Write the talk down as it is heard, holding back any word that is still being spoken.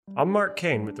I'm Mark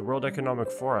Kane with the World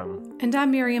Economic Forum. And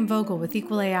I'm Miriam Vogel with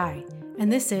Equal AI. And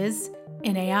this is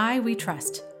In AI We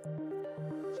Trust.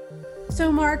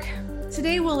 So, Mark,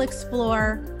 today we'll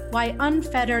explore why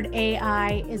unfettered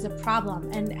AI is a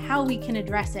problem and how we can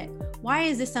address it. Why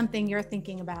is this something you're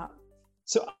thinking about?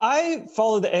 So I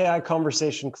follow the AI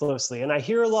conversation closely, and I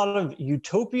hear a lot of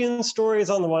utopian stories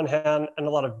on the one hand and a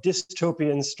lot of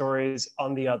dystopian stories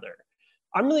on the other.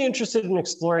 I'm really interested in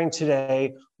exploring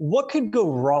today what could go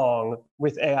wrong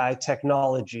with AI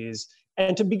technologies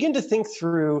and to begin to think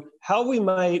through how we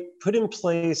might put in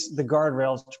place the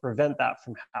guardrails to prevent that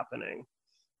from happening.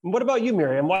 And what about you,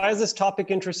 Miriam? Why is this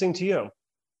topic interesting to you?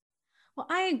 Well,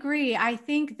 I agree. I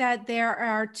think that there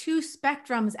are two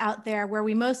spectrums out there where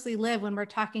we mostly live when we're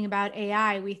talking about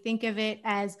AI. We think of it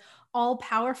as all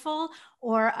powerful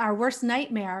or our worst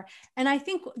nightmare. And I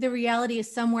think the reality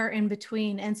is somewhere in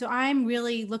between. And so I'm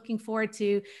really looking forward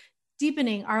to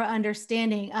deepening our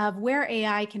understanding of where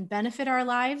AI can benefit our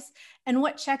lives and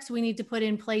what checks we need to put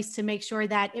in place to make sure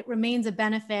that it remains a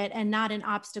benefit and not an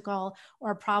obstacle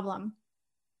or a problem.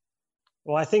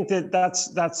 Well, I think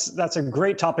that's a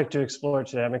great topic to explore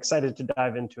today. I'm excited to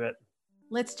dive into it.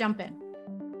 Let's jump in.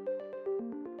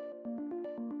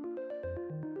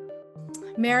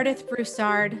 Meredith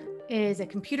Broussard is a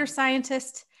computer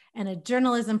scientist and a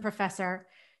journalism professor.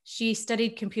 She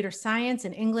studied computer science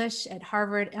and English at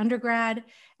Harvard undergrad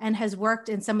and has worked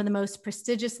in some of the most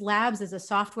prestigious labs as a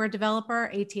software developer,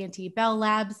 AT&T Bell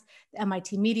Labs, the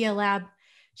MIT Media Lab.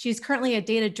 She's currently a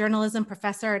data journalism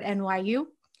professor at NYU.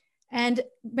 And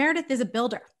Meredith is a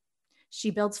builder.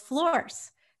 She builds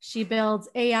floors. She builds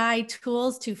AI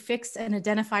tools to fix and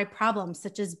identify problems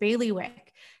such as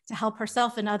bailiwick to help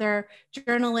herself and other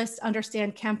journalists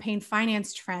understand campaign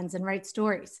finance trends and write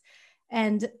stories.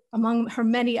 And among her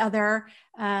many other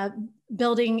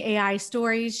building AI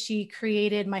stories, she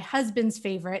created my husband's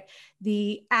favorite,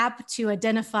 the app to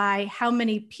identify how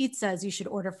many pizzas you should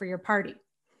order for your party.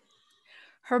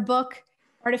 Her book,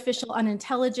 Artificial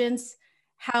Unintelligence: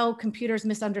 How Computers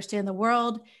Misunderstand the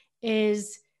World,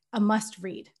 is a must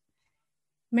read.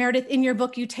 Meredith, in your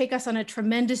book, you take us on a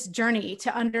tremendous journey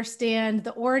to understand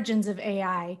the origins of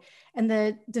AI and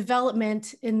the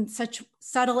development in such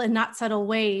subtle and not subtle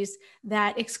ways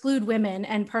that exclude women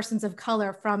and persons of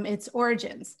color from its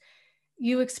origins.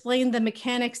 You explain the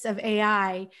mechanics of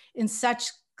AI in such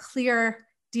clear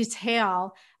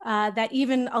detail that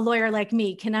even a lawyer like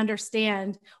me can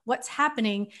understand what's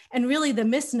happening and really the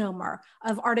misnomer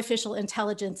of artificial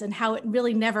intelligence and how it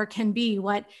really never can be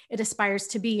what it aspires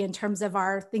to be in terms of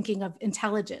our thinking of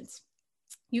intelligence.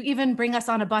 You even bring us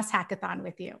on a bus hackathon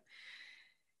with you.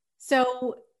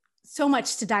 So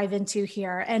much to dive into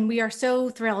here. And we are so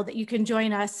thrilled that you can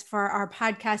join us for our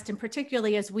podcast, and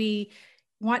particularly as we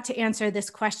want to answer this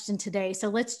question today. So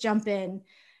let's jump in.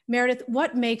 Meredith,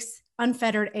 what makes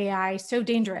unfettered AI so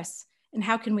dangerous, and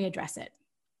how can we address it?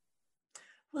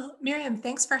 Well, Miriam,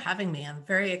 thanks for having me. I'm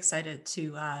very excited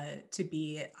to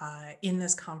be in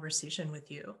this conversation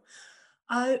with you.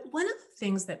 One of the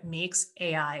things that makes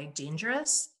AI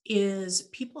dangerous is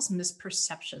people's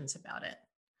misperceptions about it.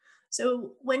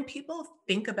 So when people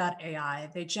think about AI,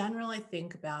 they generally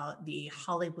think about the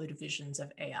Hollywood visions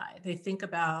of AI. They think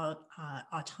about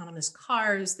autonomous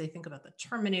cars, they think about the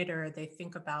Terminator, they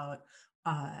think about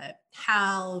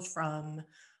HAL from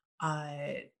uh,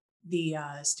 the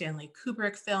Stanley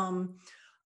Kubrick film.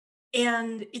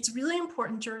 And it's really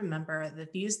important to remember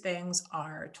that these things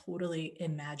are totally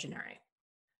imaginary.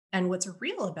 And what's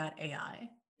real about AI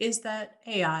is that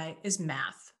AI is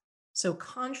math. So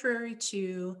contrary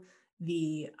to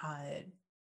the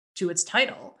to its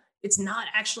title, it's not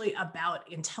actually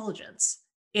about intelligence.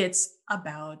 It's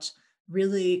about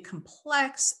really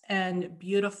complex and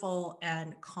beautiful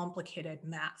and complicated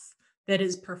math that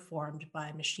is performed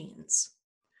by machines.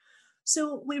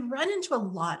 So we run into a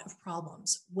lot of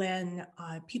problems when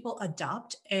people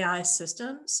adopt AI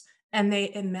systems and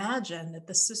they imagine that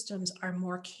the systems are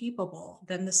more capable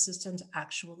than the systems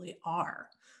actually are.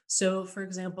 So, for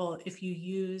example, if you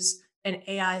use an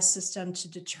AI system to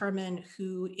determine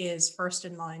who is first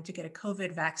in line to get a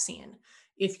COVID vaccine,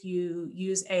 if you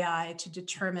use AI to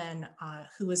determine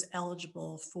who is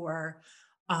eligible for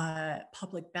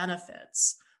public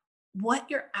benefits, what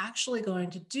you're actually going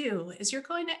to do is you're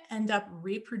going to end up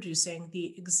reproducing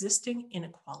the existing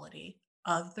inequality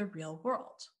of the real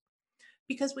world.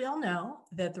 Because we all know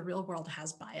that the real world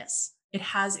has bias, it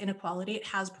has inequality, it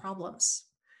has problems.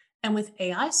 And with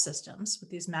AI systems, with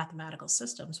these mathematical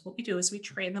systems, what we do is we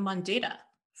train them on data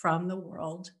from the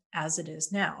world as it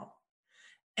is now.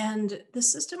 And the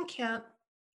system can't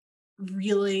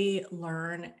really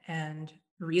learn and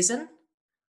reason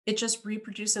It just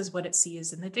reproduces what it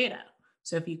sees in the data.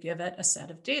 So if you give it a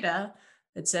set of data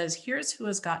that says, here's who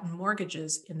has gotten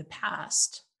mortgages in the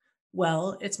past,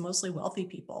 well, it's mostly wealthy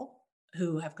people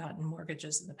who have gotten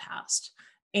mortgages in the past.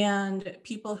 And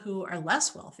people who are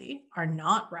less wealthy are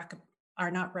not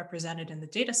represented in the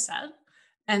data set.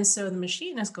 And so the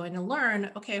machine is going to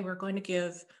learn, okay, we're going to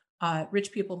give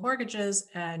rich people mortgages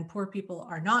and poor people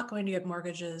are not going to get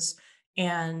mortgages.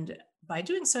 And by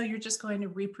doing so, you're just going to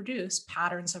reproduce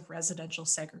patterns of residential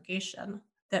segregation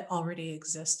that already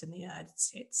exist in the United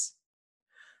States.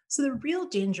 So the real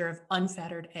danger of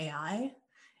unfettered AI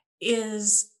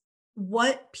is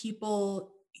what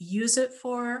people use it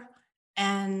for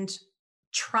and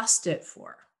trust it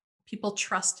for. People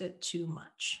trust it too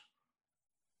much.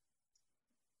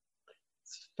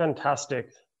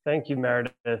 Fantastic. Thank you,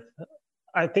 Meredith.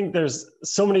 I think there's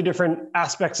so many different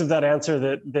aspects of that answer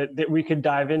that we could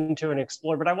dive into and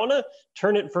explore, but I want to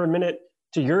turn it for a minute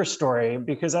to your story,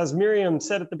 because as Miriam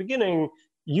said at the beginning,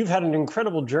 you've had an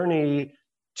incredible journey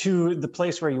to the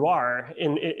place where you are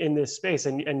in this space,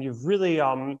 and you've really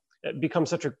become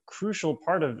such a crucial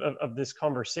part of this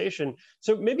conversation.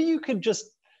 So maybe you could just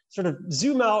sort of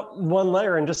zoom out one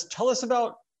layer and just tell us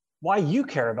about why you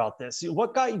care about this.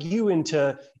 What got you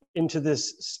into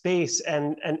this space,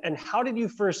 and how did you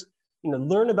first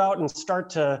learn about and start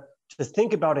to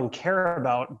think about and care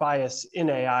about bias in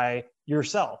AI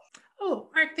yourself? Oh,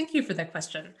 Mark, thank you for that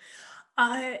question.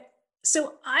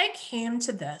 So I came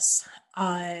to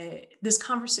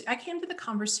conversation. I came to the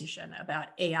conversation about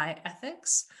AI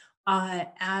ethics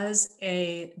as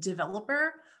a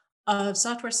developer of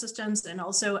software systems and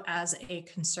also as a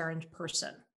concerned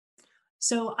person.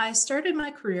 So I started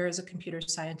my career as a computer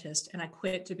scientist and I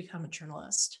quit to become a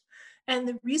journalist. And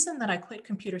the reason that I quit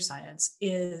computer science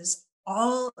is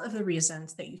all of the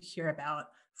reasons that you hear about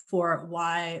for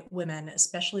why women,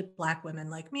 especially Black women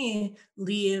like me,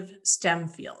 leave STEM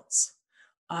fields.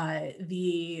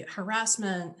 The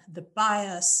harassment, the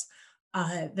bias,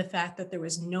 the fact that there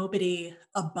was nobody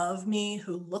above me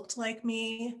who looked like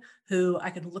me, who I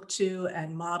could look to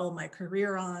and model my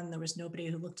career on. There was nobody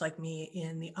who looked like me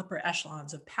in the upper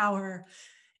echelons of power.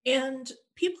 And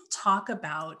people talk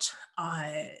about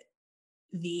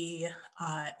the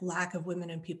lack of women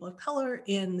and people of color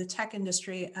in the tech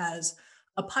industry as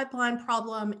a pipeline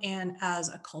problem and as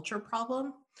a culture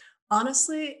problem.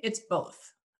 Honestly, it's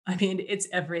both. I mean, it's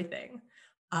everything.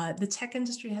 The tech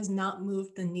industry has not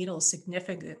moved the needle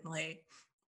significantly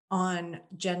on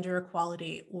gender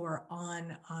equality or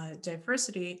on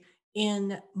diversity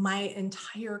in my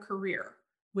entire career,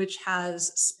 which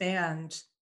has spanned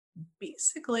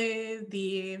basically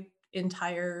the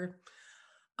entire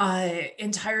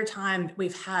time that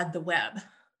we've had the web,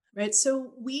 right?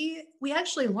 So we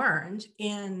actually learned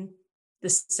in the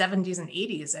 70s and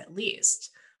 80s at least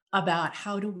about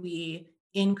how do we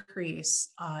increase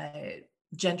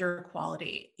gender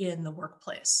equality in the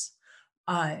workplace.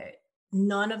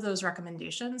 None of those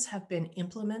recommendations have been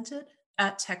implemented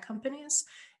at tech companies,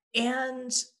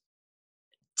 and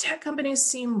tech companies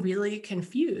seem really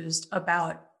confused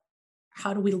about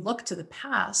how do we look to the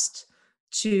past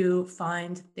to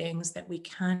find things that we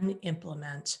can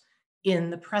implement in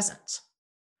the present,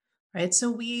 right? So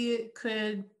we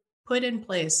could put in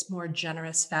place more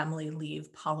generous family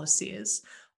leave policies.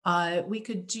 We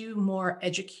could do more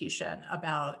education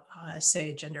about,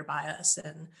 say, gender bias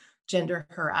and gender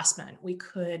harassment. We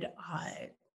could,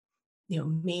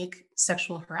 make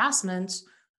sexual harassment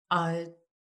not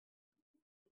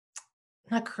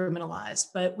criminalized,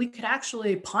 but we could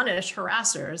actually punish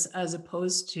harassers as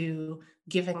opposed to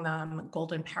giving them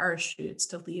golden parachutes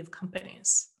to leave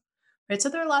companies. Right? So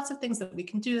there are lots of things that we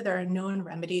can do. There are known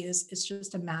remedies. It's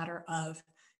just a matter of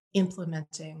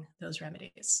implementing those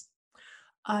remedies.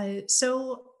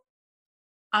 So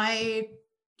I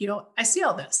see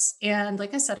all this. And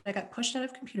like I said, I got pushed out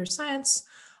of computer science.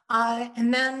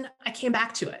 And then I came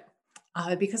back to it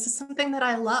because it's something that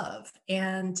I love.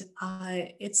 And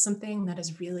it's something that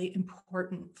is really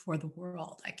important for the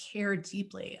world. I care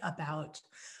deeply about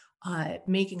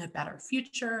making a better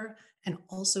future and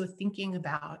also thinking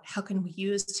about how can we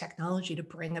use technology to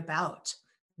bring about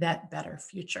that better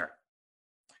future.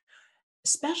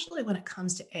 Especially when it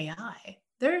comes to AI,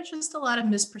 there are just a lot of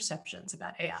misperceptions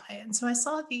about AI. And so I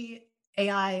saw the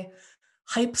AI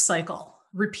hype cycle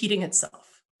repeating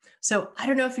itself. So I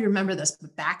don't know if you remember this,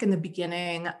 but back in the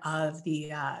beginning of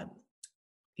the,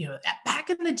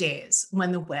 back in the days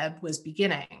when the web was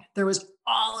beginning, there was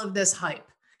all of this hype.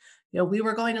 We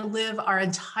were going to live our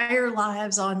entire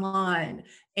lives online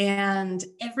and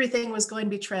everything was going to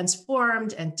be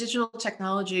transformed, and digital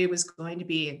technology was going to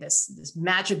be this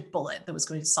magic bullet that was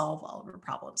going to solve all of our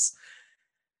problems.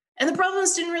 And the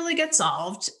problems didn't really get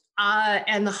solved,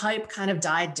 and the hype kind of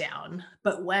died down.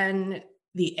 But when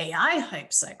the AI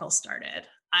hype cycle started,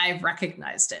 I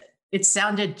recognized it. It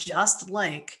sounded just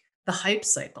like the hype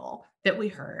cycle that we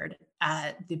heard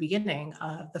at the beginning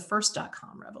of the first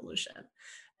 .com revolution.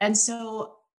 And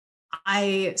so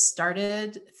I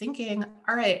started thinking,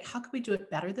 all right, how could we do it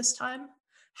better this time?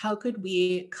 How could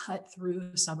we cut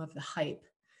through some of the hype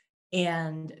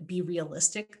and be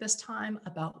realistic this time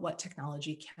about what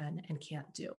technology can and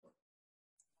can't do?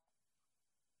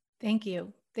 Thank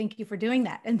you. Thank you for doing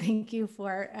that. And thank you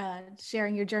for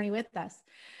sharing your journey with us.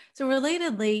 So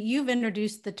relatedly, you've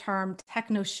introduced the term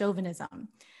techno-chauvinism.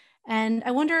 And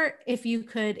I wonder if you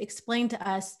could explain to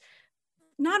us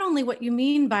not only what you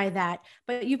mean by that,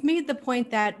 but you've made the point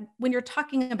that when you're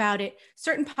talking about it,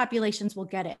 certain populations will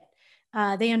get it.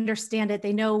 They understand it.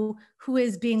 They know who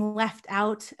is being left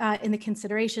out in the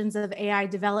considerations of AI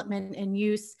development and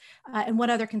use, and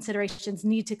what other considerations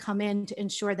need to come in to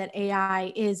ensure that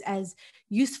AI is as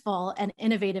useful and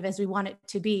innovative as we want it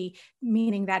to be,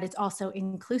 meaning that it's also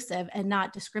inclusive and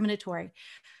not discriminatory.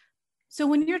 So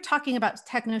when you're talking about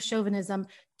techno-chauvinism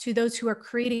to those who are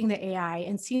creating the AI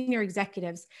and senior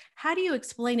executives, how do you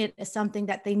explain it as something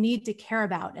that they need to care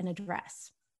about and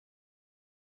address?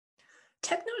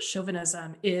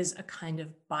 Techno-chauvinism is a kind of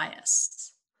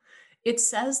bias. It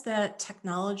says that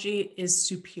technology is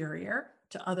superior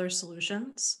to other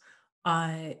solutions.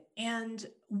 And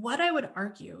what I would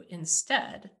argue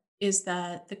instead is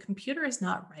that the computer is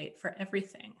not right for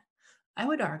everything. I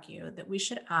would argue that we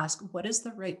should ask, what is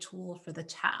the right tool for the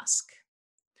task?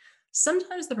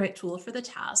 Sometimes the right tool for the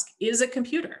task is a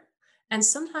computer. And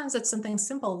sometimes it's something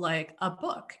simple like a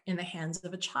book in the hands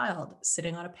of a child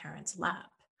sitting on a parent's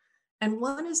lap. And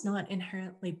one is not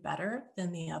inherently better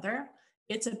than the other.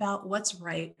 It's about what's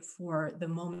right for the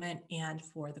moment and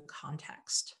for the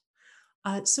context.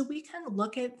 So we can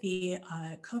look at the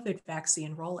COVID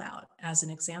vaccine rollout as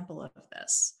an example of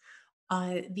this.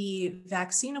 The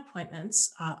vaccine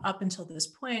appointments up until this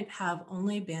point have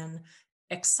only been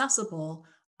accessible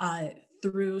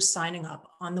through signing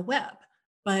up on the web.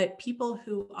 But people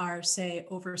who are, say,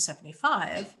 over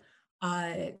 75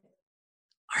 are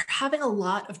having a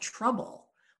lot of trouble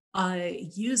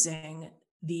using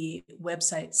the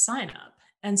website sign up.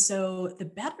 And so the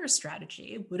better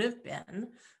strategy would have been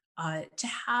to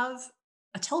have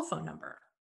a telephone number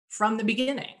from the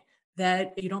beginning,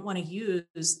 that if you don't want to use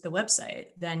the website,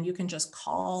 then you can just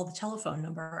call the telephone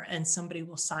number and somebody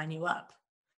will sign you up.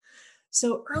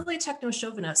 So early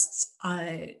techno-chauvinists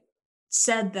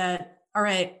said that, all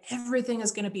right, everything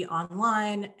is going to be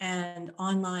online and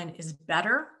online is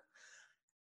better.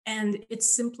 And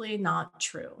it's simply not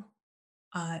true.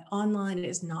 Online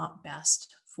is not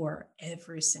best for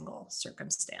every single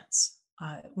circumstance.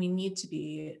 We need to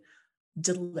be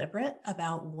deliberate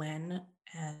about when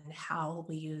and how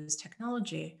we use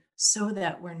technology so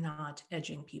that we're not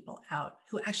edging people out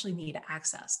who actually need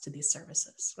access to these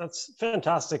services. That's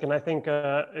fantastic, and I think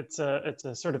it's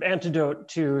a sort of antidote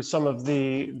to some of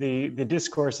the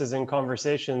discourses and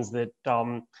conversations that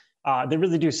they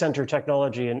really do center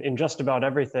technology in just about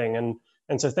everything,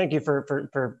 and so thank you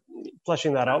for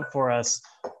fleshing that out for us.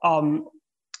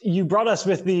 You brought us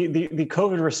with the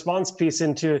COVID response piece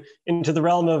into the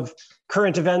realm of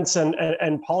current events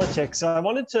and politics. So I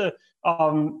wanted to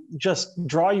just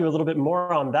draw you a little bit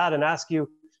more on that and ask you,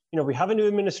 we have a new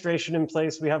administration in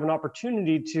place. We have an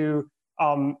opportunity to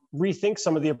rethink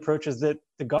some of the approaches that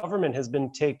the government has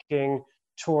been taking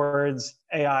towards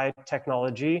AI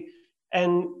technology.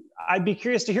 And I'd be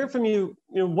curious to hear from you,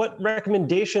 what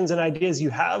recommendations and ideas you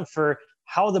have for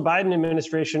how the Biden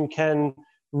administration can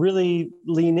really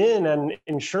lean in and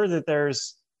ensure that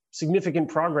there's significant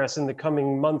progress in the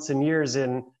coming months and years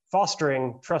in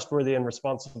fostering trustworthy and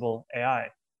responsible AI.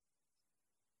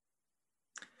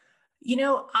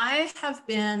 I have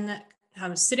been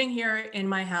sitting here in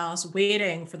my house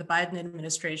waiting for the Biden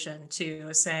administration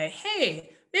to say,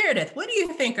 hey, Meredith, what do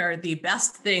you think are the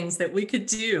best things that we could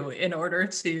do in order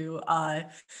to,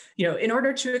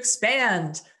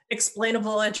 expand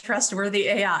explainable and trustworthy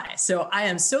AI? So I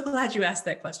am so glad you asked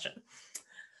that question.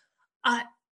 I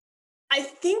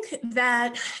think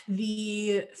that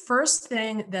the first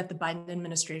thing that the Biden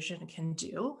administration can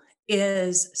do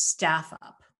is staff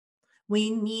up. We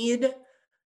need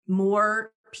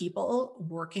more people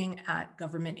working at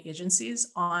government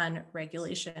agencies on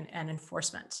regulation and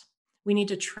enforcement. We need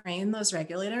to train those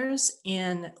regulators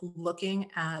in looking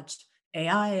at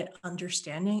AI,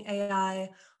 understanding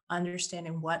AI,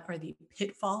 understanding what are the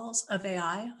pitfalls of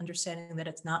AI, understanding that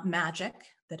it's not magic,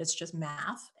 that it's just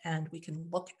math, and we can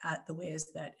look at the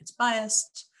ways that it's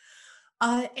biased.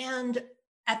 And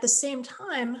at the same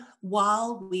time,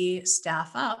 while we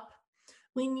staff up,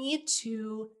 we need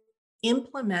to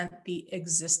implement the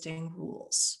existing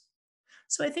rules.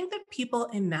 So I think that people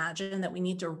imagine that we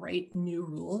need to write new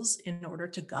rules in order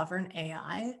to govern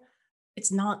AI.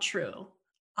 It's not true.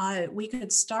 We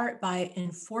could start by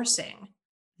enforcing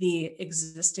the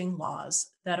existing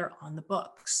laws that are on the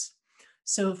books.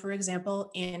 So, for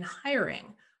example, in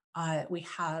hiring, we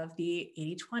have the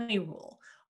 80-20 rule.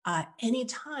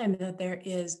 Anytime that there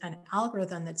is an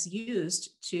algorithm that's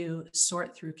used to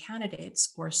sort through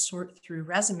candidates or sort through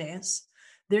resumes,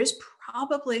 there's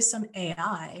probably some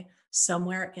AI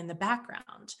somewhere in the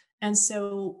background. And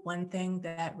so one thing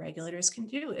that regulators can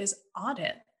do is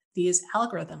audit these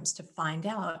algorithms to find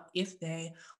out if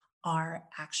they are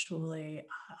actually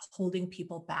holding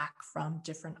people back from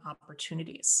different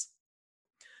opportunities.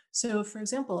 So for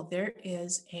example, there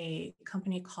is a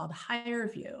company called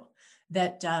HireVue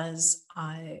that does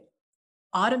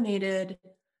automated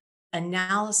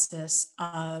analysis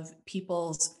of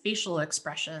people's facial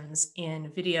expressions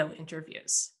in video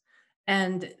interviews.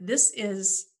 And this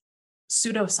is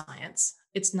pseudoscience.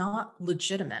 It's not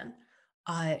legitimate.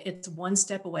 It's one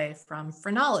step away from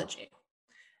phrenology.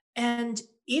 And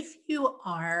if you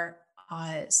are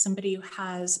somebody who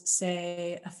has,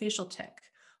 say, a facial tic,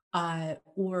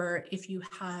 or if you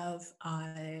have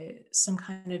some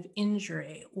kind of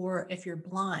injury, or if you're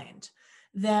blind,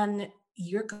 then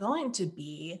you're going to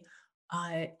be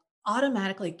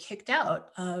automatically kicked out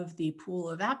of the pool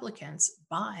of applicants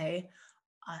by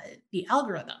the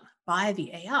algorithm, by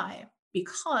the AI,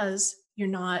 because you're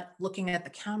not looking at the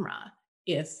camera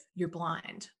if you're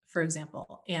blind, for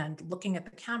example. And looking at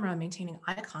the camera, maintaining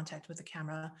eye contact with the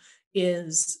camera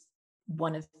is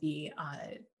one of the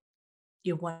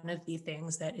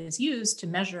things that is used to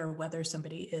measure whether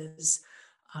somebody is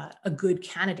a good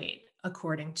candidate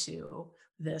according to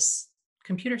this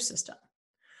computer system.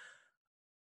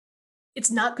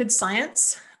 It's not good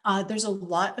science. There's a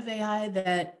lot of AI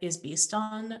that is based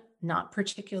on not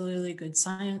particularly good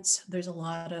science. There's a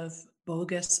lot of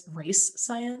bogus race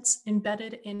science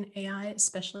embedded in AI,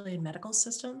 especially in medical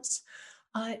systems.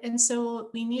 And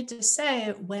so we need to say,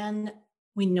 when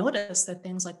we notice that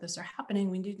things like this are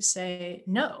happening, we need to say,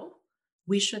 no,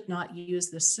 we should not use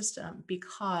this system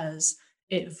because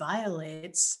it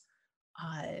violates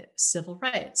civil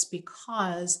rights,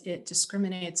 because it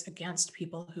discriminates against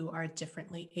people who are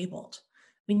differently abled.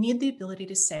 We need the ability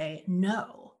to say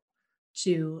no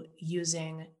to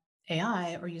using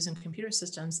AI or using computer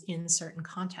systems in certain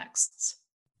contexts.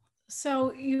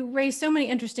 So you raised so many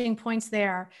interesting points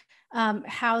there.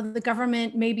 How the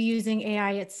government may be using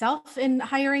AI itself in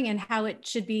hiring, and how it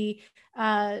should be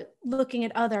looking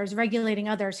at others, regulating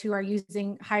others who are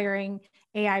using hiring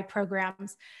AI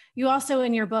programs. You also,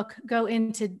 in your book, go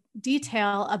into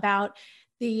detail about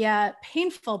the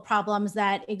painful problems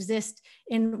that exist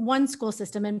in one school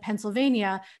system in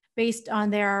Pennsylvania based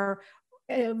on their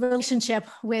relationship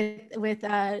with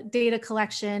data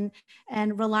collection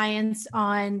and reliance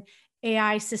on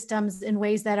AI systems in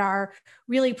ways that are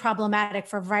really problematic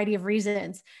for a variety of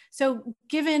reasons. So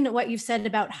given what you've said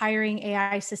about hiring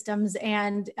AI systems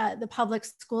and the public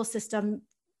school system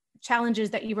challenges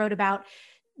that you wrote about,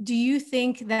 do you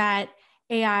think that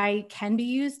AI can be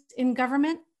used in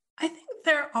government? I think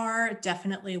there are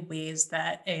definitely ways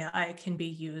that AI can be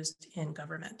used in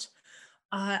government.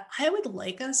 I would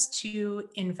like us to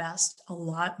invest a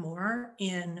lot more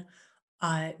in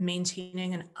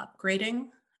maintaining and upgrading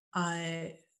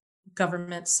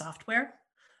government software.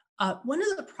 One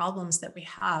of the problems that we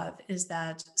have is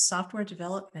that software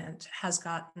development has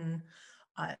gotten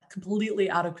completely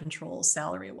out of control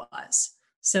salary-wise.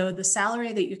 So the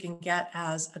salary that you can get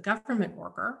as a government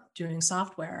worker doing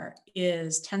software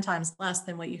is 10 times less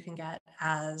than what you can get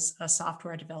as a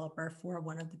software developer for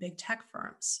one of the big tech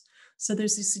firms. So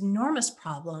there's this enormous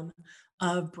problem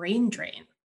of brain drain.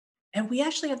 And we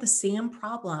actually have the same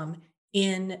problem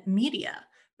in media,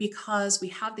 because we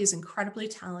have these incredibly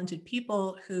talented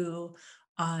people who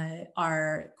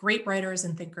are great writers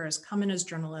and thinkers, come in as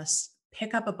journalists,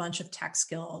 pick up a bunch of tech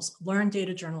skills, learn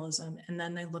data journalism, and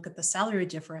then they look at the salary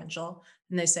differential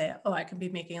and they say, oh, I could be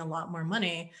making a lot more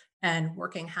money and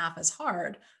working half as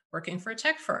hard working for a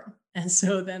tech firm. And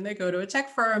so then they go to a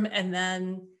tech firm, and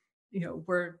then we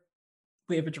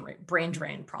have a brain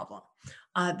drain problem.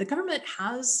 The government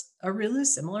has a really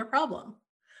similar problem.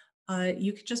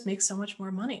 You could just make so much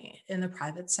more money in the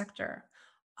private sector.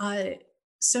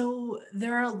 So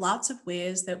there are lots of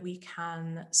ways that we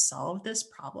can solve this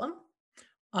problem.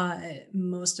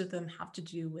 Most of them have to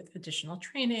do with additional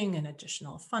training and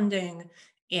additional funding,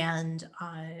 and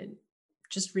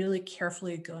just really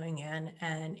carefully going in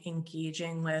and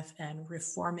engaging with and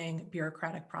reforming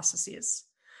bureaucratic processes.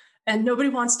 And nobody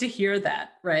wants to hear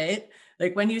that, right?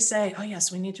 Like when you say, oh,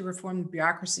 yes, we need to reform the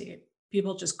bureaucracy,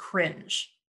 people just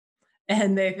cringe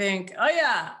and they think, oh,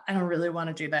 yeah, I don't really want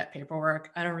to do that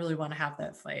paperwork. I don't really want to have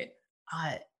that fight.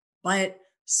 Uh, but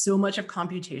so much of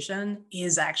computation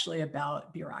is actually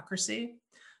about bureaucracy.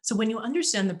 So when you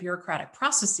understand the bureaucratic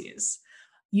processes,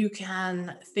 you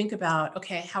can think about,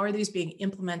 okay, how are these being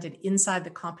implemented inside the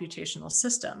computational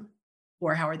system?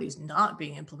 Or how are these not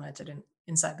being implemented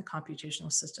inside the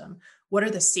computational system? What are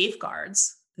the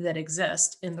safeguards that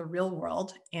exist in the real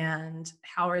world? And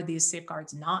how are these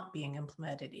safeguards not being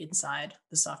implemented inside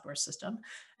the software system?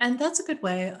 And that's a good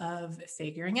way of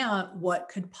figuring out what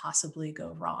could possibly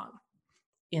go wrong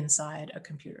inside a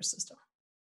computer system.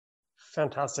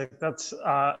 Fantastic. That's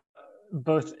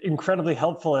both incredibly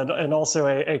helpful and also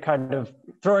a kind of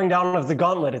throwing down of the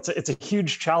gauntlet. It's a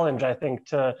huge challenge, I think,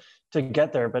 to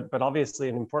get there, but obviously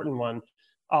an important one.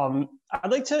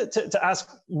 I'd like to ask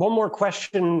one more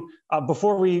question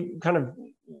before we kind of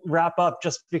wrap up,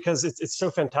 just because it's so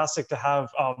fantastic to have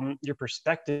your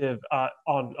perspective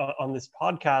on this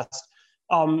podcast.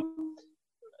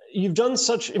 You've done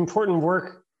such important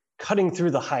work cutting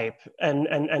through the hype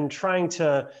and trying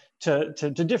to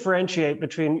differentiate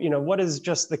between, what is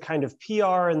just the kind of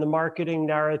PR and the marketing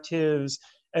narratives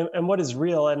and what is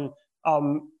real. And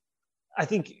I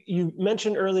think you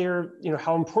mentioned earlier,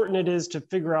 how important it is to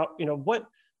figure out,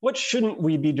 what shouldn't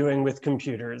we be doing with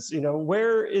computers?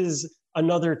 Where is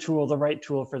another tool the right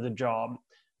tool for the job?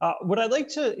 What I'd like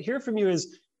to hear from you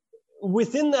is,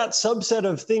 within that subset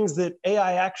of things that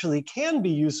AI actually can be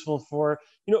useful for,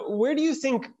 where do you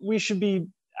think we should be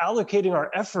allocating our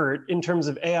effort in terms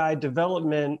of AI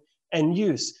development and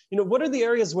use? What are the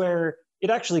areas where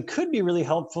it actually could be really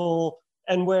helpful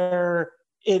and where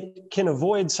it can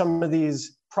avoid some of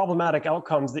these problematic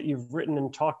outcomes that you've written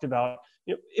and talked about?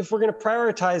 If we're going to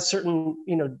prioritize certain,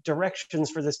 directions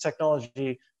for this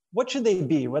technology, what should they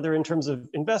be, whether in terms of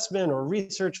investment or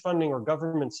research funding or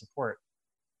government support?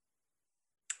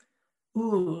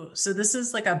 Ooh, so this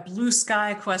is like a blue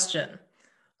sky question.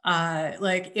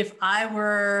 Like if I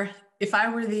were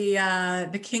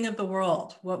the king of the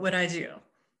world, what would I do?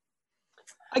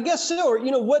 I guess so. Or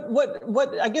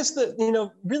what? I guess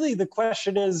that really the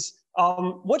question is,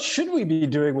 what should we be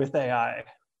doing with AI?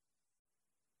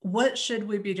 What should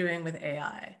we be doing with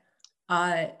AI?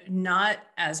 Not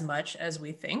as much as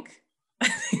we think.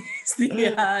 is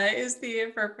the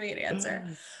appropriate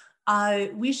answer.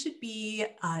 We should be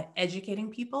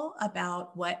educating people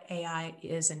about what AI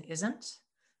is and isn't.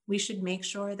 We should make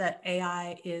sure that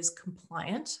AI is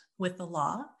compliant with the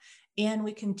law, and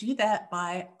we can do that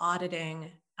by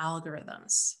auditing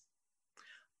algorithms.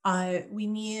 We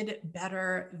need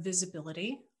better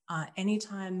visibility.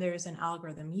 Anytime there's an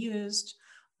algorithm used,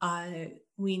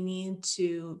 we need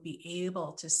to be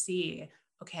able to see,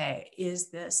 okay,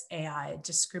 is this AI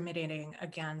discriminating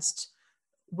against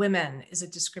women? Is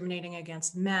it discriminating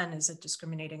against men? Is it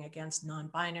discriminating against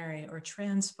non-binary or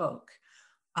trans folk?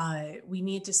 We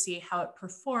need to see how it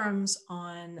performs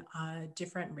on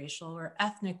different racial or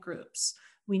ethnic groups.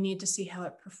 We need to see how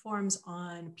it performs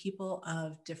on people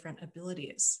of different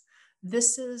abilities.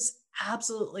 This is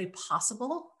absolutely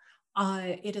possible.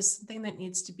 It is something that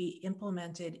needs to be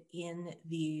implemented in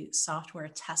the software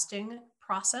testing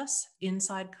process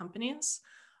inside companies.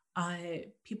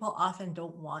 People often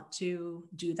don't want to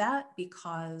do that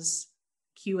because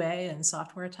QA and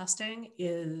software testing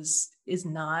is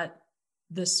not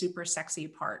the super sexy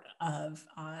part of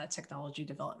technology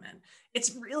development.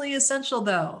 It's really essential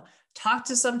though. Talk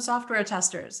to some software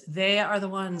testers. They are the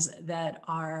ones that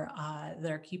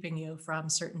are keeping you from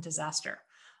certain disaster.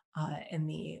 And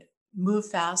the move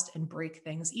fast and break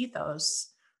things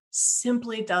ethos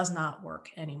simply does not work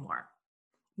anymore.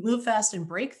 Move fast and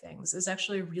break things is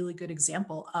actually a really good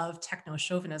example of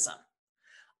techno-chauvinism.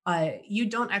 You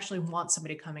don't actually want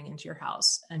somebody coming into your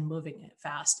house and moving it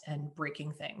fast and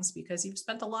breaking things because you've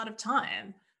spent a lot of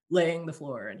time laying the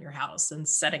floor in your house and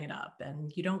setting it up,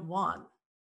 and you don't want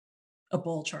a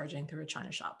bull charging through a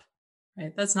china shop,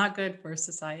 right? That's not good for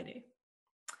society.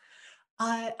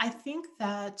 I think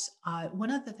that one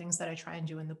of the things that I try and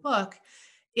do in the book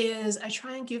is I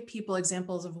try and give people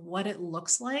examples of what it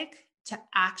looks like to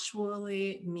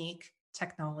actually make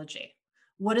technology.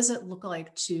 What does it look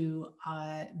like to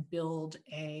build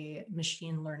a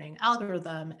machine learning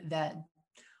algorithm that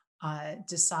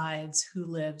decides who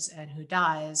lives and who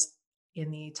dies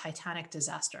in the Titanic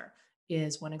disaster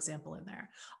is one example in there.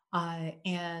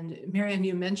 And Miriam,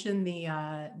 you mentioned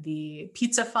the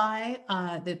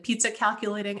Pizzafy, the pizza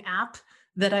calculating app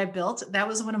that I built. That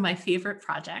was one of my favorite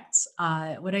projects.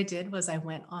 What I did was I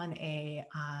went on a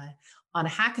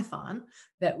hackathon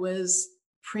that was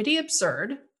pretty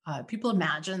absurd. People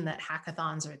imagine that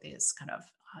hackathons are these kind of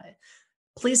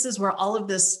places where all of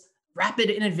this rapid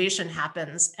innovation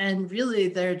happens, and really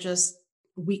they're just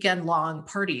weekend-long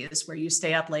parties where you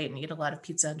stay up late and eat a lot of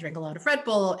pizza and drink a lot of Red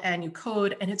Bull and you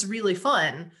code, and it's really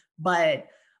fun. But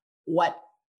what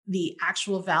the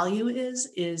actual value is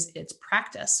it's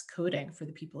practice coding for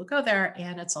the people who go there,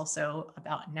 and it's also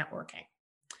about networking.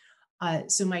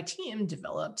 So my team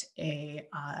developed a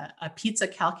pizza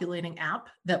calculating app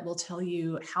that will tell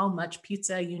you how much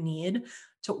pizza you need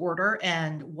to order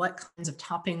and what kinds of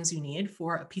toppings you need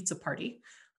for a pizza party.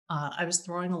 I was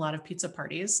throwing a lot of pizza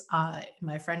parties in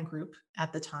my friend group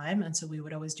at the time. And so we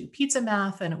would always do pizza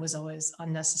math, and it was always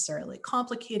unnecessarily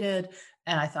complicated.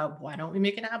 And I thought, why don't we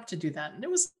make an app to do that? And it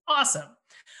was awesome.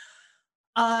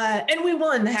 And we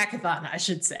won the hackathon, I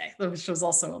should say, which was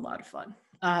also a lot of fun.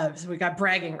 So we got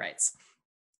bragging rights.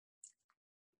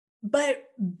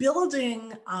 But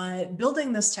building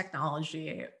this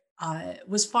technology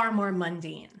was far more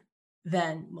mundane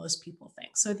than most people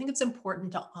think. So I think it's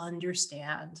important to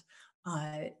understand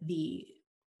the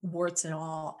warts and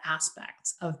all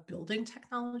aspects of building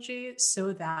technology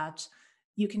so that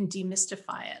you can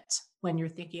demystify it when you're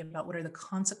thinking about what are the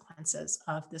consequences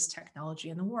of this technology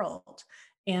in the world.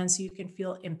 And so you can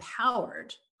feel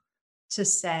empowered to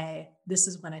say, this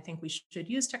is when I think we should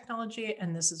use technology,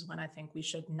 and this is when I think we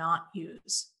should not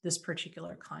use this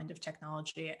particular kind of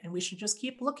technology. And we should just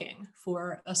keep looking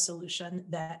for a solution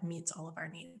that meets all of our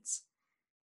needs.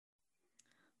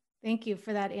 Thank you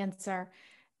for that answer.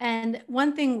 And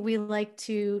one thing we like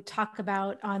to talk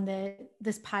about on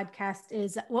this podcast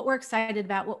is what we're excited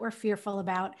about, what we're fearful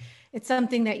about. It's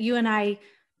something that you and I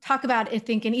talk about, I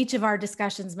think, in each of our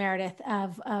discussions, Meredith,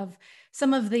 of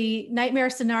some of the nightmare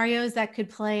scenarios that could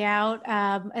play out,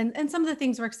 and some of the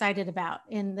things we're excited about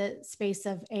in the space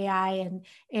of AI and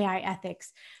AI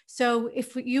ethics. So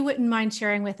if you wouldn't mind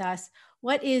sharing with us,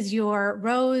 what is your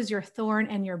rose, your thorn,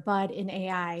 and your bud in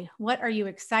AI? What are you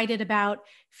excited about,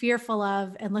 fearful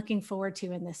of, and looking forward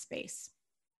to in this space?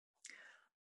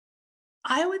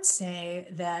 I would say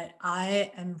that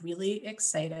I am really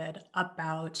excited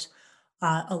about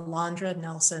Alondra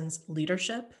Nelson's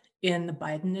leadership in the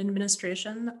Biden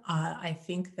administration. I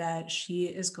think that she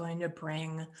is going to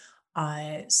bring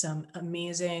some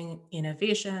amazing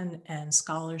innovation and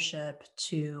scholarship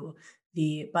to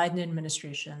the Biden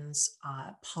administration's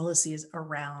policies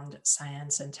around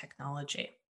science and technology.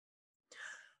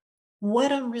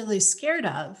 What I'm really scared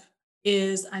of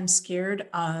is I'm scared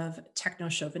of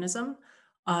techno-chauvinism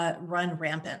run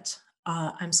rampant.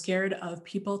 I'm scared of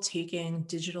people taking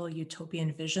digital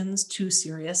utopian visions too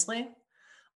seriously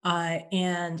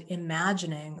and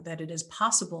imagining that it is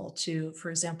possible to, for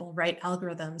example, write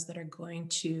algorithms that are going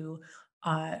to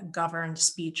govern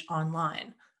speech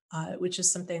online, which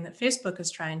is something that Facebook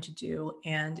is trying to do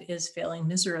and is failing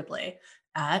miserably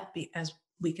at, as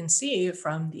we can see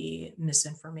from the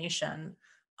misinformation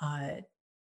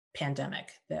pandemic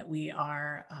that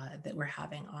we're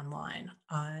having online,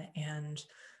 and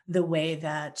the way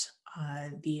that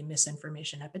the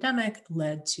misinformation epidemic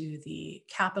led to the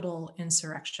Capitol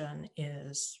insurrection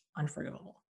is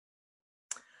unforgivable.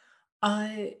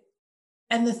 And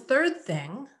the third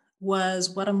thing was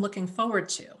what I'm looking forward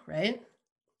to, right?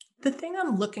 The thing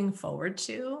I'm looking forward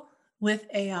to with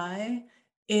AI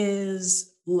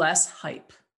is less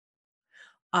hype.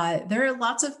 There are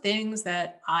lots of things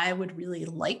that I would really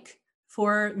like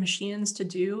for machines to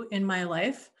do in my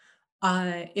life.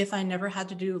 If I never had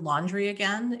to do laundry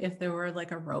again, if there were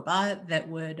like a robot that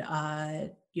would,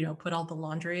 put all the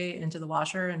laundry into the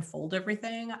washer and fold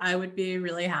everything, I would be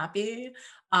really happy.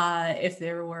 If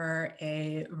there were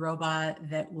a robot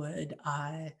that would,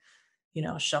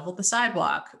 shovel the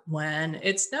sidewalk when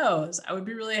it snows, I would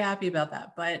be really happy about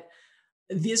that. But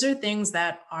these are things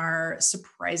that are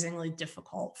surprisingly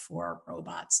difficult for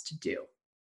robots to do.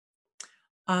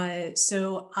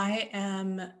 So I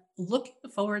am looking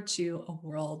forward to a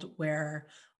world where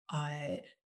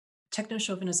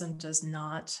techno-chauvinism does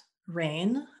not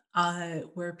reign,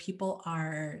 where people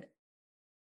are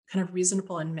kind of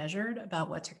reasonable and measured about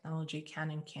what technology can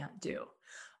and can't do,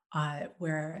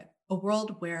 where a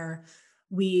world where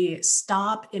we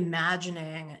stop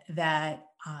imagining that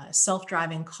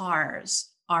self-driving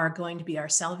cars are going to be our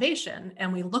salvation.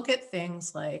 And we look at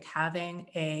things like having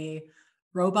a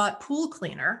robot pool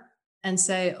cleaner and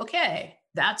say, okay,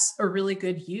 that's a really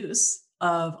good use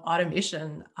of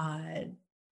automation,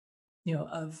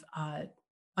 of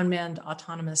unmanned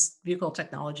autonomous vehicle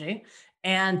technology.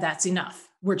 And that's enough.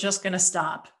 We're just going to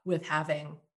stop with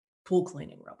having pool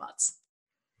cleaning robots.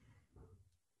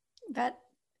 That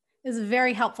is a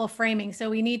very helpful framing. So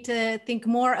we need to think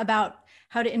more about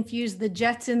how to infuse the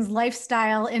Jetsons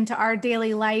lifestyle into our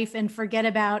daily life and forget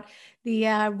about the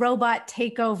robot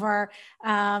takeover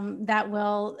that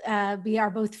will be our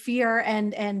both fear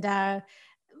and the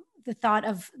thought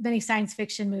of many science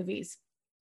fiction movies.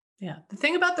 Yeah. The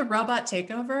thing about the robot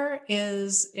takeover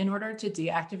is in order to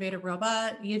deactivate a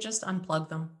robot, you just unplug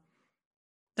them.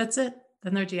 That's it.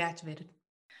 Then they're deactivated.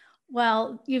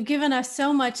 Well, you've given us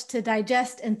so much to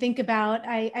digest and think about.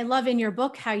 I love in your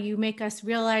book how you make us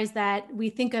realize that we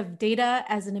think of data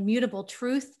as an immutable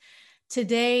truth.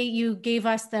 Today, you gave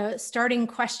us the starting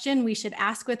question we should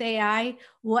ask with AI: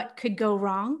 what could go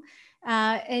wrong?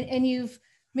 And you've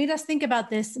made us think about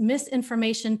this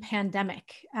misinformation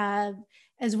pandemic,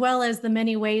 as well as the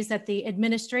many ways that the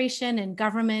administration and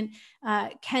government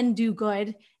can do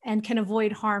good and can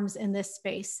avoid harms in this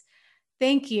space.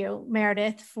 Thank you,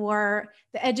 Meredith, for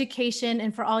the education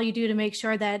and for all you do to make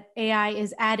sure that AI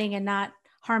is adding and not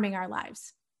harming our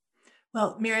lives.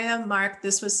 Well, Miriam, Mark,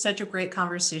 this was such a great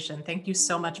conversation. Thank you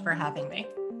so much for having me.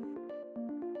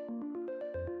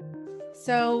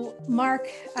 So, Mark,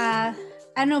 I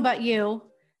don't know about you.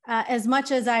 As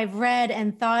much as I've read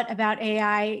and thought about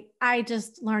AI, I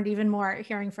just learned even more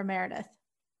hearing from Meredith.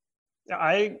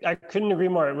 I couldn't agree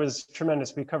more. It was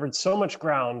tremendous. We covered so much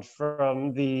ground,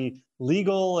 from the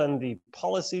legal and the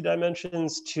policy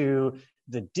dimensions to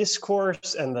the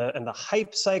discourse and the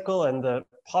hype cycle and the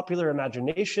popular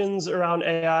imaginations around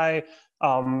AI.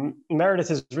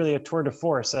 Meredith is really a tour de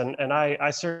force, and I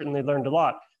certainly learned a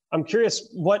lot. I'm curious,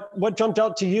 what jumped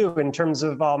out to you in terms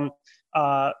of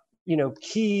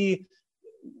key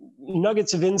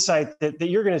nuggets of insight that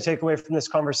you're going to take away from this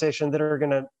conversation that are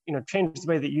going to change the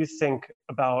way that you think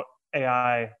about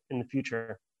AI in the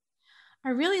future? I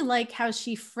really like how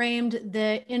she framed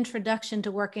the introduction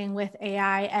to working with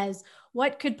AI as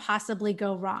what could possibly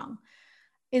go wrong.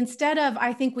 Instead of,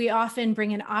 I think we often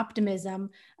bring in optimism,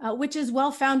 which is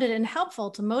well-founded and helpful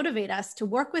to motivate us to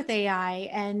work with AI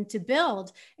and to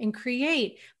build and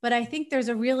create. But I think there's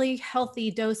a really healthy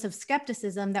dose of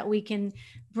skepticism that we can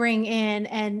bring in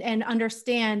and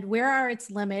understand where are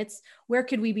its limits, where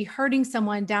could we be hurting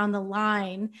someone down the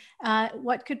line,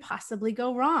 what could possibly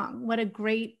go wrong. What a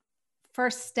great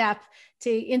first step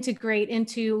to integrate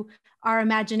into our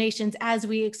imaginations as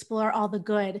we explore all the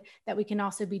good that we can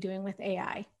also be doing with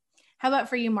AI. How about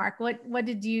for you, Mark? What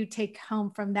did you take home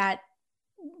from that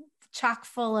chock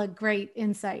full of great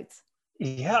insights?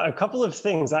 Yeah, a couple of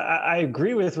things. I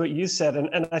agree with what you said.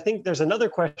 And I think there's another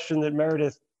question that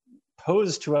Meredith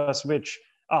posed to us, which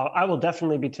I will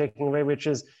definitely be taking away, which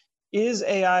is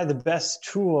AI the best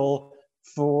tool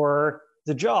for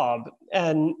the job?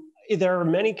 And there are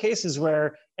many cases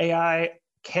where AI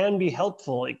can be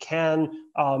helpful. It can,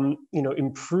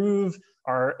 improve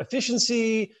our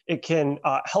efficiency. It can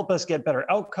help us get better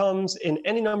outcomes in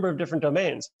any number of different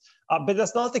domains. But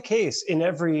that's not the case in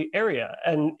every area.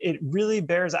 And it really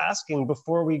bears asking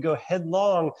before we go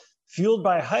headlong, fueled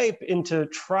by hype, into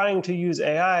trying to use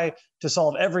AI to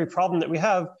solve every problem that we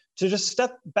have, to just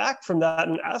step back from that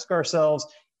and ask ourselves,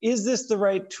 is this the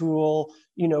right tool?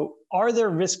 Are there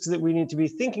risks that we need to be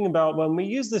thinking about when we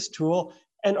use this tool?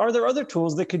 And are there other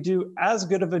tools that could do as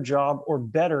good of a job or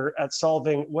better at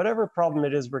solving whatever problem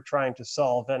it is we're trying to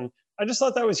solve? And I just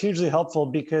thought that was hugely helpful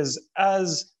because,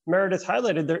 as Meredith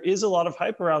highlighted, there is a lot of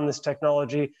hype around this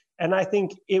technology. And I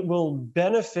think it will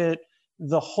benefit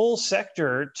the whole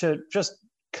sector to just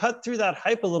cut through that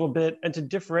hype a little bit and to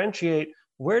differentiate,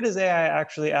 where does AI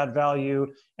actually add value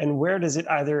and where does it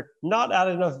either not add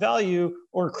enough value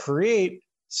or create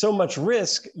so much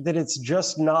risk that it's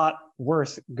just not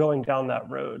worth going down that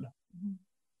road.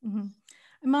 Mm-hmm.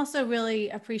 I'm also really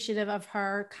appreciative of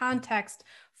her context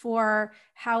for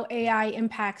how AI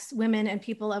impacts women and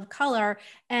people of color,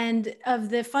 and of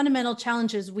the fundamental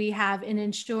challenges we have in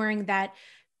ensuring that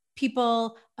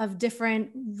people of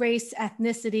different race,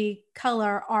 ethnicity,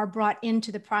 color are brought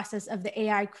into the process of the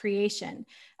AI creation.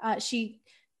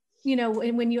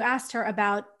 When you asked her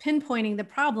about pinpointing the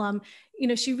problem,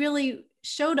 she really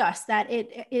showed us that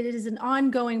it is an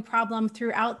ongoing problem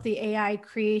throughout the AI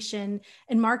creation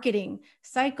and marketing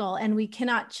cycle. And we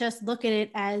cannot just look at it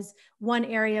as one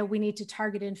area we need to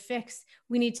target and fix.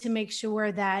 We need to make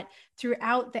sure that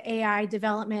throughout the AI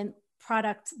development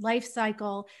product life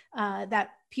cycle,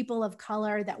 that people of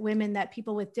color, that women, that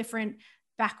people with different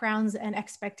backgrounds and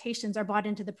expectations are brought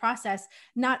into the process,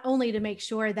 not only to make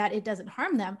sure that it doesn't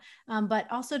harm them, but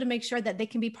also to make sure that they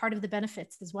can be part of the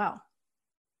benefits as well.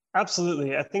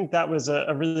 Absolutely. I think that was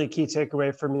a really key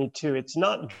takeaway for me too. It's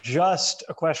not just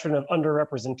a question of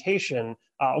underrepresentation,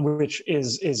 which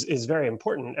is very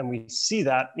important. And we see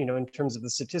that, in terms of the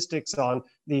statistics on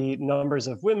the numbers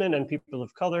of women and people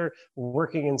of color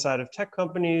working inside of tech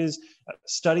companies,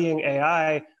 studying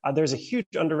AI. There's a huge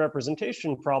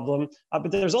underrepresentation problem,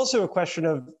 but there's also a question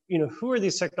of, who are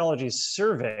these technologies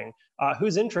serving?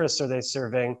 Whose interests are they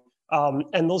serving?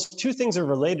 And those two things are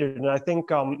related. And I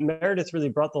think Meredith really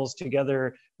brought those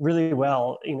together really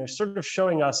well, sort of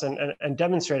showing us and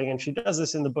demonstrating, and she does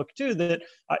this in the book too, that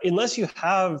unless you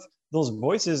have those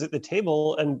voices at the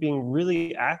table and being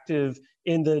really active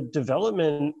in the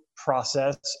development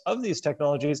process of these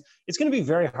technologies, it's going to be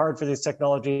very hard for these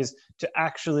technologies to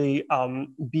actually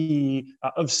be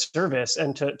of service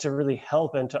and to really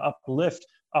help and to uplift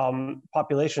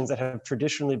populations that have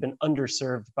traditionally been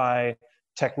underserved by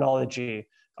technology.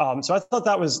 So I thought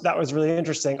that was really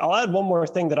interesting. I'll add one more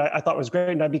thing that I thought was great,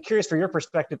 and I'd be curious for your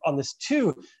perspective on this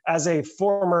too, as a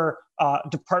former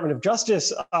Department of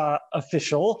Justice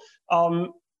official.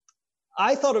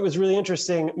 I thought it was really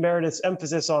interesting, Meredith's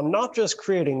emphasis on not just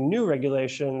creating new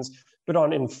regulations, but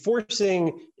on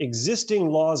enforcing existing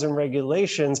laws and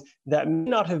regulations that may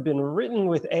not have been written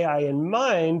with AI in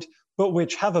mind, but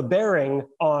which have a bearing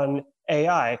on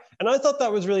AI. And I thought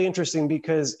that was really interesting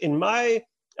because in my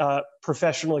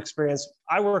professional experience,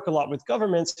 I work a lot with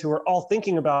governments who are all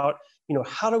thinking about,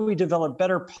 how do we develop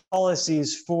better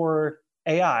policies for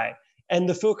AI? And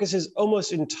the focus is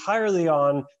almost entirely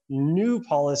on new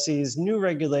policies, new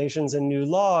regulations, and new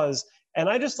laws. And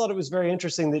I just thought it was very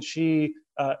interesting that she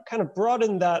kind of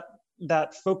broadened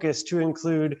that focus to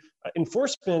include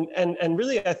enforcement, and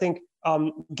really, I think,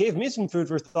 gave me some food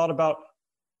for thought about,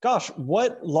 gosh,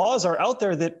 what laws are out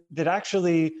there that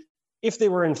actually, if they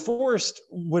were enforced,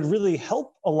 would really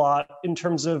help a lot in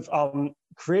terms of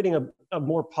creating a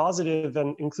more positive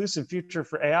and inclusive future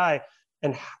for AI.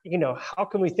 And, how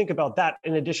can we think about that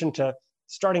in addition to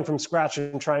starting from scratch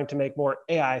and trying to make more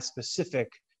AI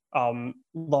specific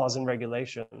laws and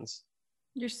regulations?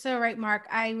 You're so right, Mark.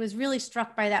 I was really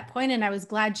struck by that point, and I was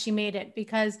glad she made it,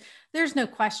 because there's no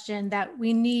question that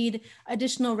we need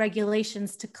additional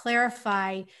regulations to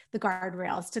clarify the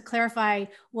guardrails, to clarify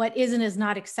what is and is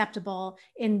not acceptable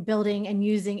in building and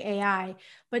using AI.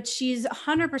 But she's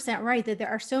 100% right that there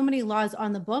are so many laws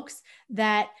on the books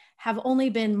that have only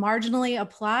been marginally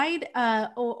applied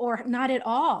or not at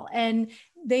all. And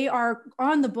they are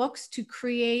on the books to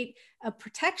create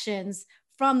protections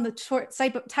from the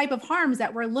type of harms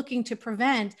that we're looking to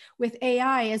prevent with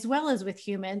AI as well as with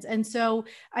humans. And so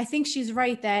I think she's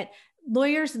right that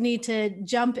lawyers need to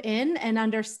jump in and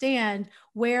understand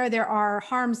where there are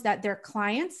harms that their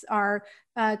clients are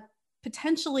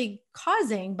potentially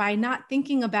causing by not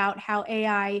thinking about how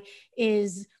AI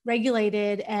is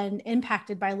regulated and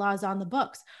impacted by laws on the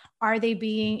books. Are they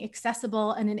being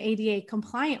accessible in an ADA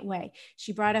compliant way?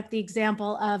 She brought up the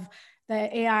example of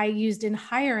the AI used in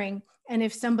hiring. And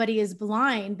if somebody is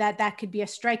blind, that could be a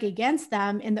strike against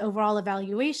them in the overall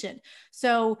evaluation.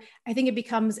 So I think it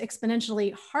becomes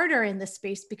exponentially harder in this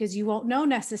space because you won't know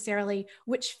necessarily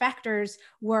which factors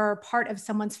were part of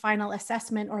someone's final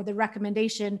assessment or the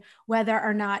recommendation, whether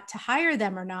or not to hire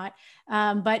them or not.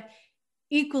 But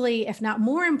equally, if not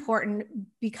more important,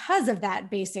 because of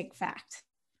that basic fact.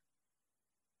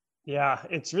 Yeah,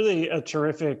 it's really a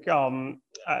terrific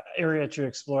area to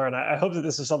explore. And I hope that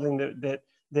this is something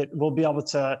that we'll be able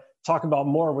to talk about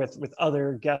more with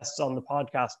other guests on the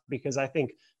podcast, because I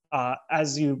think,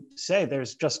 as you say,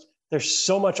 there's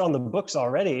so much on the books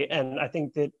already. And I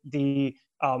think that the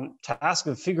task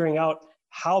of figuring out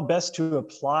how best to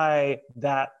apply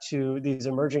that to these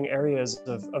emerging areas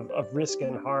of risk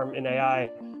and harm in AI,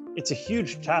 it's a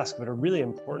huge task, but a really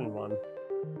important one.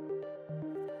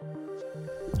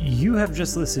 You have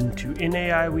just listened to In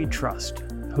AI We Trust,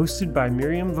 hosted by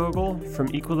Miriam Vogel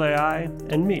from Equal AI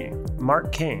and me,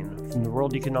 Mark Kane from the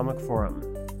World Economic Forum.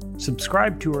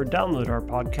 Subscribe to or download our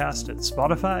podcast at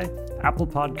Spotify, Apple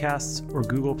Podcasts, or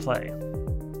Google Play.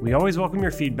 We always welcome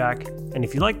your feedback, and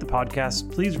if you like the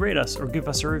podcast, please rate us or give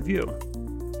us a review.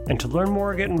 And to learn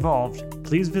more or get involved,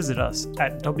 please visit us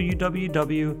at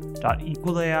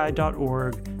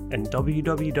www.equalai.org and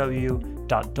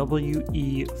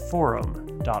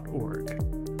www.weforum.org.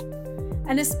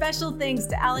 And a special thanks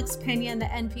to Alex Pena and the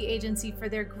NP Agency for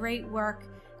their great work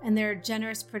and their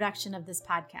generous production of this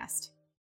podcast.